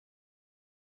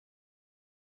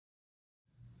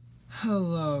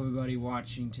Hello everybody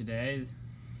watching today.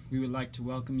 We would like to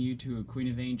welcome you to a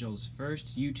Queen of Angels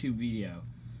first YouTube video.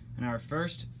 And our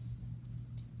first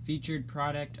featured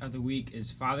product of the week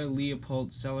is Father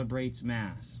Leopold Celebrates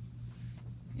Mass.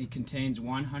 It contains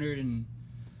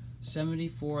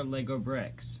 174 Lego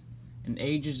bricks and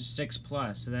age is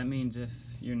 6+, so that means if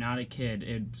you're not a kid,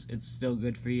 it's still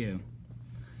good for you.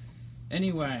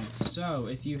 Anyway, so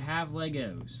if you have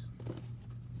Legos,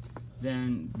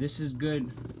 then this is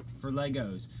good for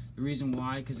Legos. The reason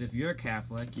why, because if you're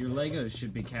Catholic, your Legos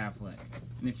should be Catholic.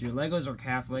 And if your Legos are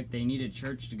Catholic, they need a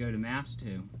church to go to Mass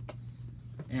to.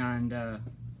 And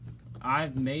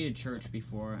I've made a church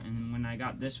before, and when I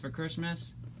got this for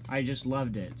Christmas, I just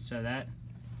loved it. So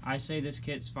I say this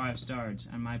kit's 5 stars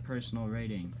on my personal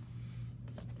rating.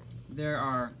 There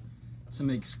are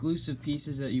some exclusive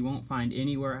pieces that you won't find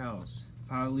anywhere else.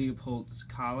 Father Leopold's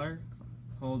collar,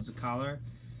 holds the collar,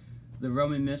 the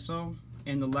Roman Missal,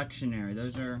 and the lectionary.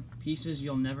 Those are pieces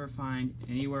you'll never find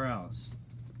anywhere else.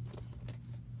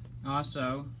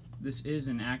 Also, this is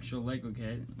an actual Lego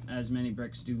kit, as many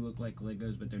bricks do look like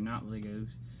Legos, but they're not Legos.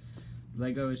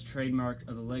 Lego is trademarked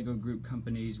of the Lego Group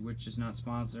companies, which does not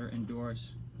sponsor or endorse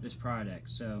this product.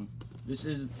 So,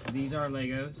 these are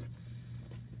Legos.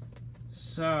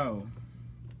 So,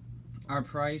 our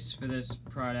price for this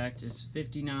product is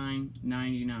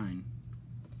 $59.99.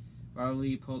 Father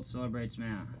Leopold Celebrates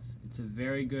Mass. It's a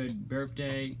very good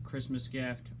birthday, Christmas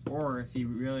gift, or if you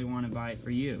really want to buy it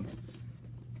for you.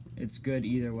 It's good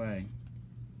either way.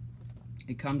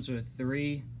 It comes with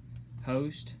 3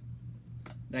 hosts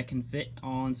that can fit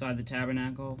all inside the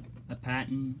tabernacle, a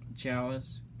paten, a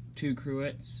chalice, 2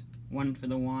 cruets, 1 for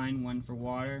the wine, 1 for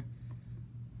water,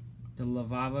 the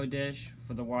lavabo dish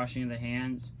for the washing of the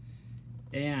hands,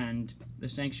 and the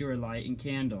sanctuary light and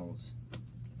candles.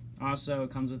 Also, it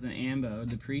comes with an ambo,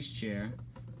 the priest chair,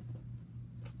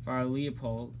 Father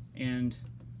Leopold, and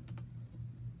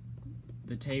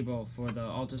the table for the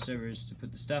altar servers to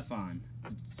put the stuff on.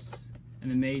 It's an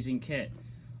amazing kit.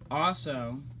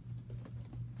 Also,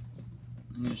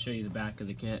 I'm going to show you the back of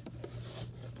the kit.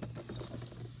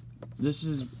 This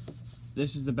is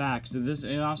the back. So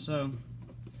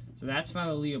that's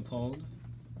Father Leopold,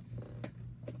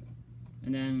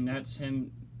 and then that's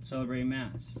him celebrating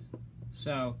Mass.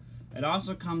 So it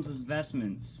also comes with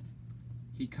vestments.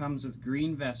 He comes with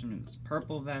green vestments,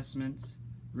 purple vestments,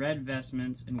 red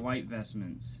vestments, and white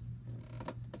vestments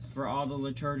for all the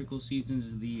liturgical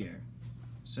seasons of the year.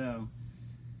 So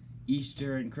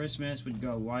Easter and Christmas would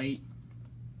go white,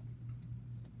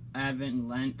 Advent and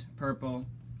Lent purple,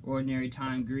 ordinary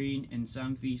time green, and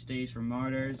some feast days for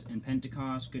martyrs and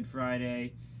Pentecost, Good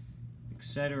Friday,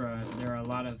 etc. There are a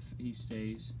lot of feast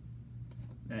days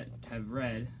that have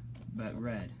red, but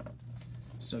red.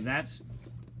 So that's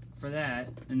for that,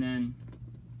 and then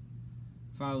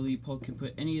Father Leopold can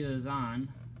put any of those on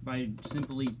by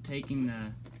simply taking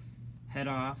the head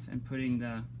off and putting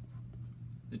the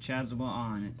chasuble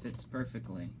on. It fits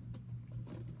perfectly.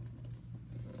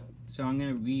 So I'm going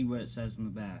to read what it says in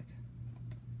the back,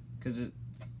 because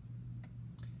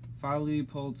Father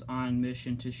Leopold's on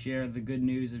mission to share the good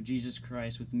news of Jesus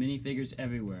Christ with minifigures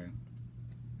everywhere.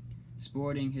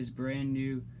 Sporting his brand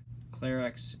new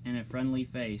clerics and a friendly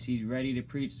face, he's ready to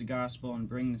preach the gospel and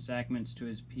bring the sacraments to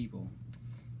his people.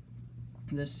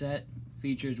 This set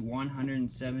features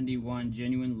 171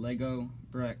 genuine Lego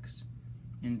bricks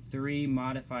and 3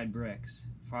 modified bricks.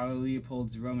 Father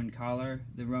Leopold's Roman collar,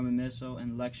 the Roman Missal,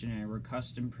 and lectionary were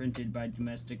custom printed by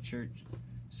Domestic Church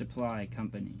Supply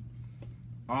Company.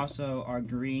 Also are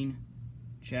green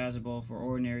chasuble for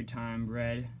ordinary time,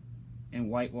 red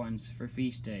and white ones for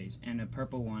feast days, and a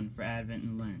purple one for Advent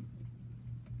and Lent.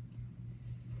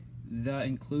 The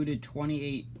included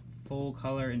 28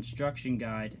 full-color instruction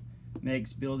guide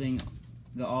makes building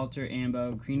the altar,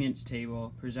 ambo, credence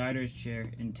table, presider's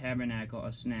chair, and tabernacle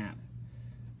a snap.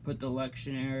 Put the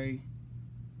lectionary,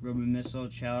 Roman Missal,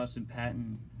 chalice, and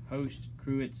paten, host,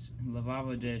 cruets, and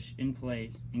lavabo dish in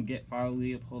place, and get Father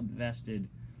Leopold vested,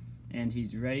 and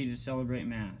he's ready to celebrate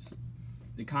Mass.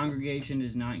 The congregation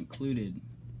is not included,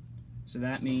 so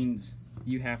that means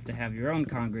you have to have your own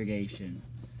congregation.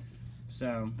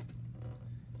 So,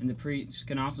 and the priest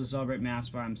can also celebrate Mass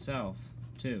by himself,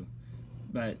 too.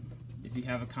 But if you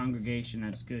have a congregation,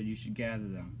 that's good. You should gather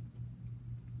them.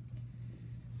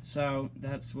 So,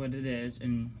 that's what it is,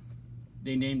 and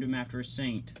they named him after a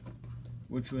saint,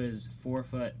 which was 4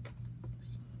 foot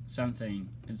something.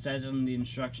 It says in the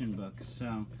instruction book,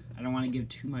 so I don't want to give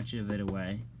too much of it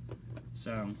away.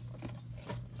 So,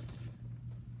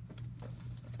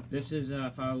 this is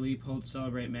Father Leopold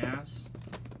Celebrate Mass.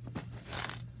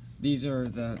 These are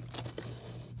the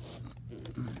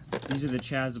These are the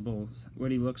chasubles,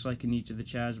 what he looks like in each of the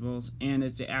chasubles, and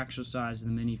it's the actual size of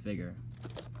the minifigure.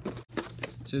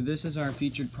 So this is our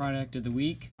featured product of the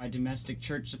week, by Domestic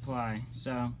Church Supply.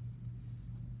 So,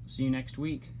 see you next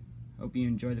week. Hope you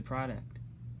enjoy the product.